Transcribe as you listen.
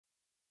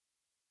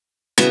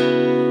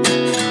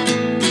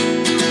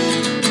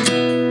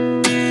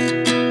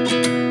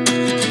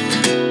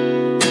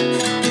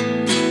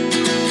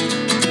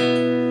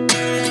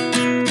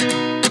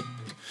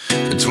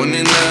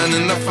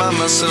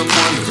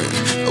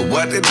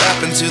what did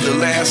happen to the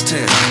last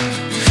 10?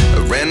 I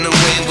ran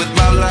away with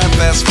my life,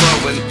 fast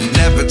forward,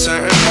 never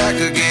turn back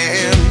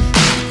again.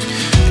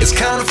 It's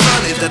kinda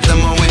funny that the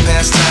more we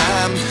pass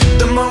time,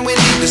 the more we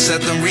need to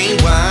set the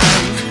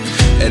rewind.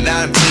 And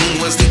 19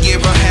 was the year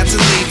I had to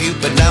leave you,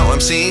 but now I'm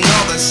seeing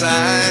all the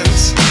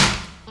signs.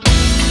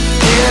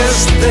 Is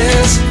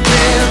this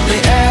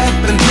really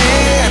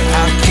happening?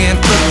 I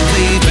can't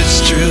believe it's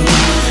true.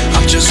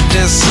 I'm just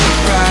as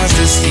surprised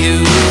as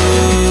you.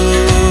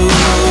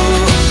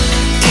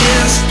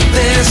 Is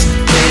this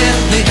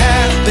really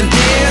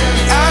happening?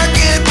 I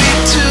can't be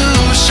too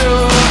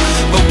sure,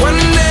 but one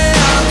day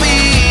I'll be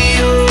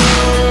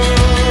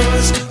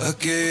yours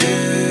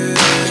again.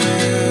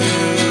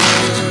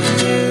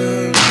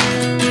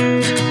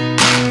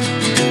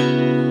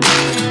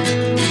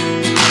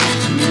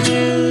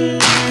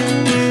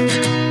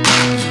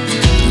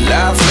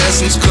 Life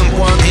lessons come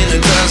one in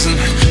a dozen.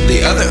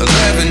 The other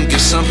 11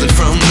 get something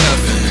from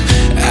nothing.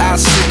 I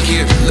sit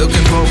here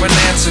looking for an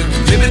answer.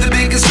 Maybe the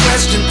biggest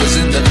question was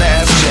in the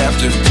last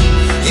chapter.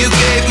 You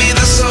gave me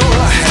the soul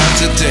I have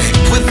today.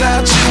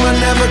 Without you I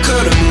never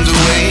could have moved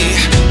away.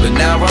 But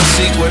now I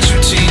see what you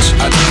teach.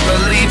 I do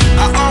believe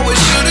I always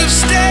should have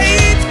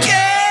stayed.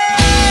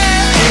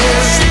 Yeah.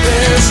 Is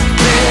this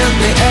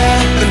really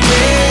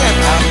happening?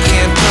 I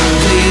can't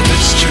believe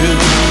it's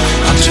true.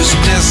 I'm just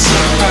as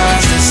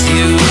surprised as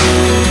you.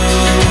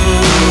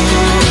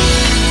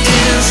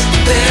 Is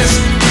this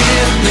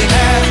really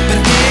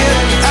happening?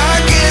 I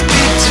can't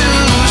be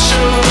too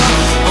sure,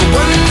 but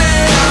one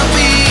day I'll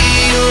be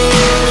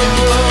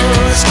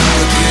yours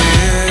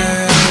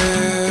again.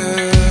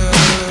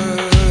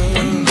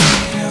 One day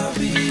I'll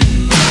be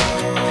yours.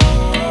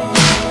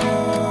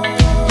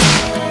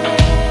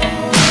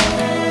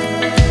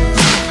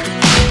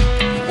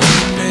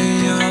 One day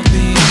I'll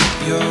be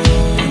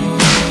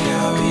yours.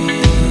 I'll be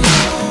yours.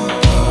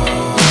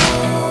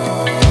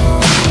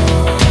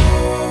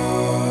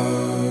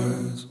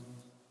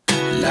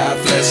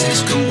 Life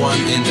lessons come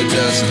one in a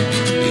dozen.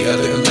 The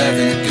other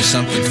 11 get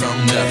something from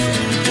nothing.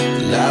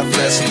 Life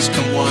lessons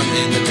come one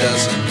in a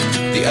dozen.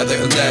 The other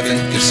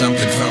 11 get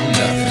something from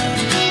nothing.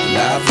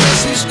 Life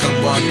lessons come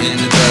one in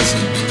a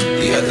dozen.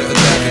 The other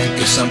 11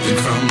 get something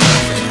from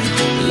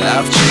nothing.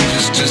 Life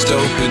changes just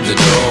open the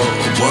door.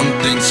 One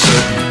thing